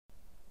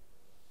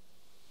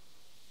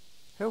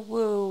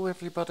Hello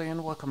everybody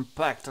and welcome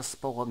back to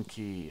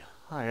Spelunky.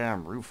 I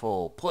am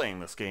Rufo, playing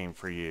this game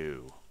for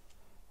you.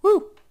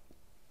 Woo!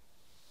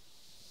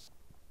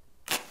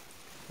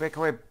 Make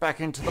our way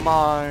back into the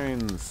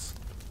mines!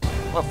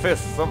 The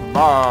 5th of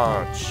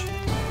March!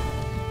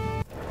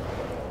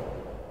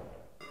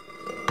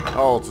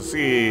 All to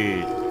see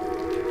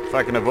if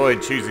I can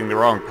avoid choosing the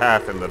wrong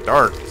path in the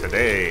dark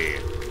today.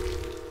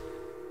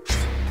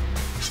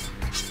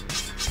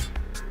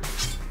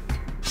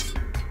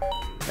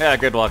 Yeah,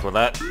 good luck with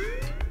that.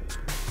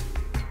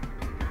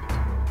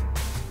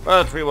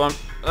 But we won't...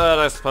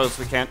 I suppose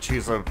we can't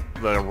choose the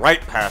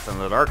right path in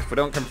the dark if we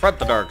don't confront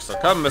the dark, so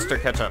come,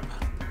 Mr. Ketchup.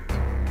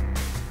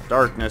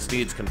 Darkness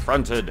needs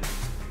confronted.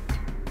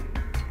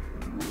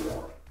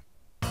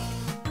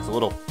 It's a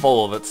little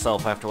full of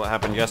itself after what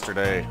happened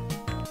yesterday.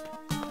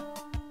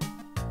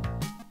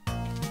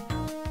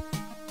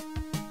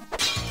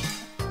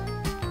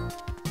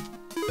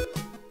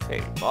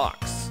 Hey,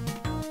 box.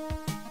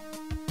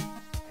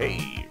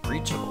 Hey,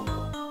 reachable.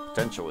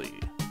 Potentially.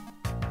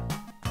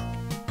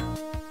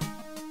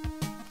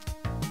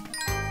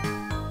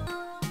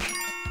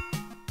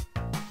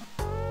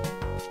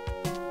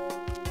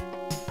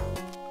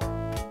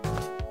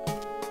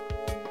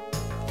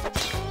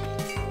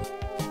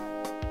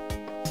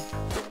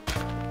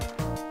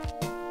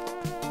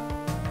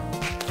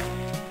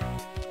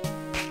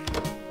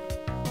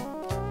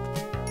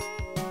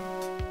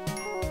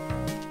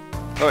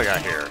 What do we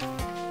got here?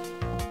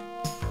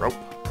 Rope.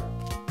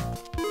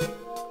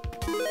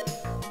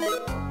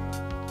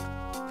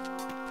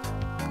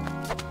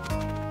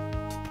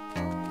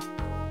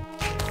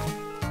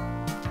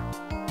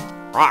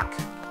 Rock.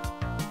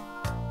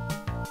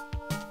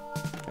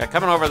 Yeah,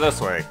 coming over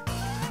this way.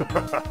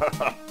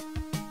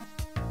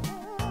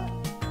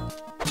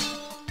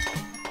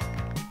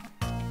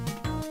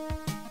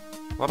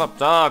 What up,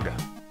 dog?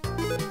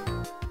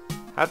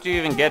 How'd you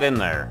even get in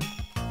there?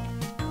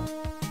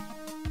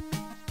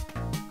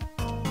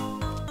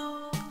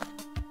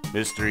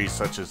 Mysteries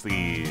such as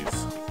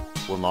these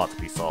will not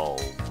be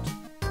solved.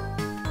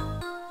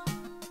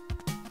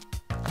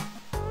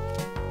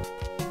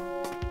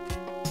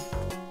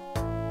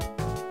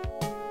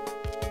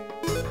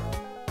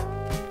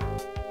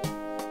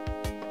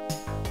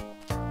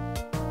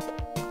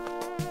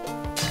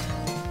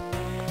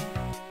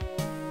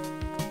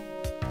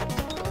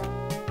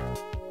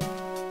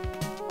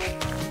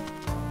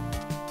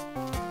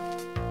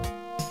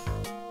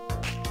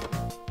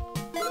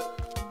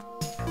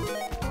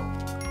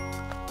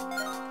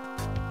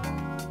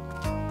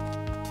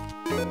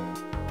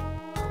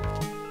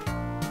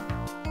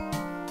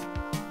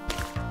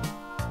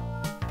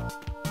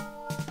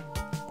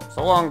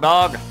 So long,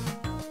 dog.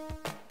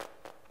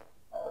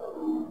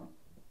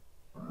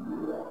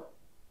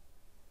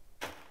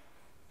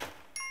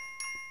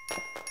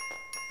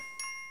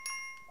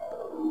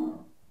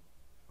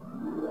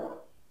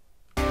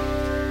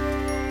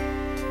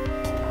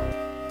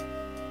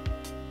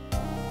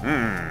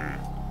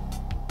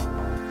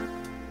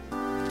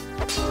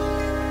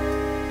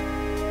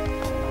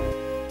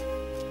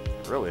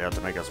 Really have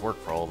to make us work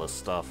for all this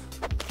stuff.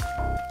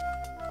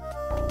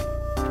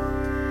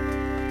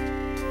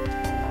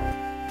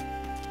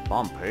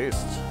 Bomb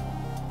paste.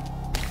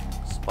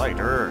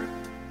 Spider.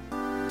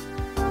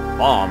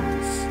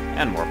 Bombs.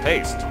 And more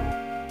paste.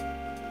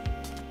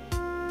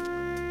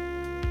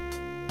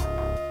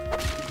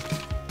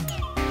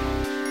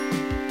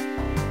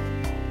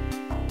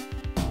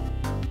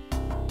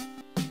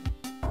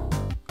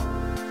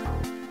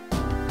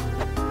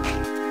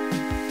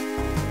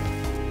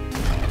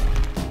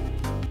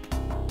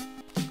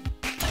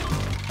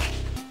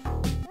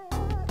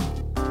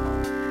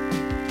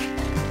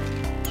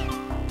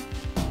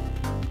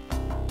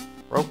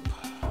 Rope.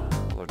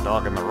 Another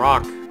dog in the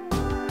rock.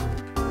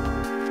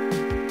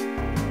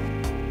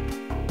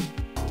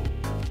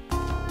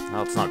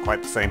 Well, it's not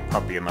quite the same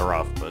puppy in the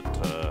rough, but,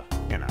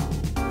 you know.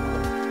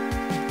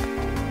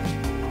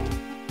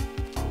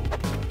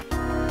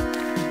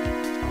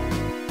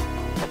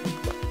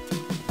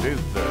 Do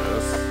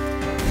this.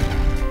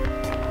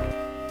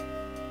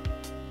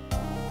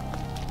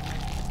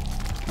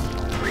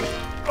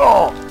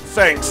 Oh,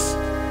 thanks.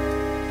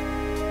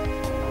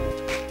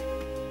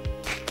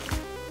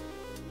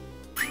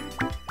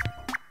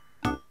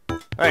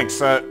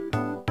 Thanks, yeah,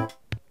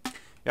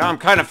 I'm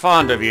kind of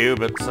fond of you,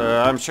 but,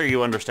 I'm sure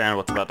you understand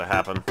what's about to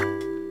happen.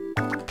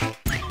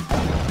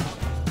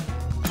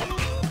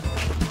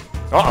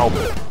 Uh-oh.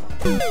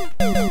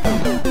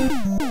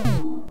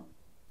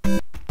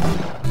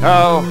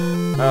 No,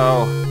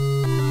 no.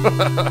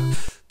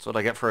 That's what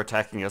I get for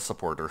attacking a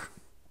supporter.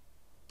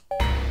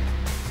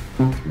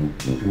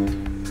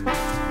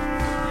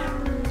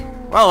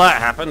 Well,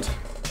 that happened.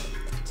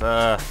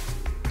 That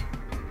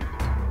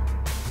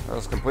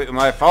was completely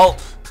my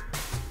fault.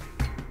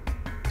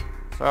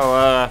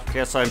 So,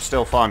 guess I'm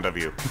still fond of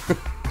you.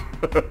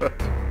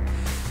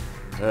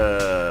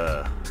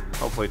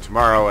 Hopefully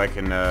tomorrow I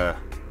can,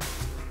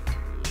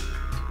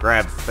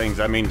 grab things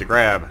I mean to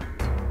grab.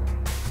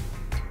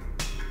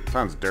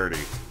 Sounds dirty.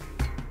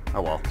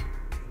 Oh well.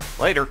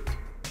 Later.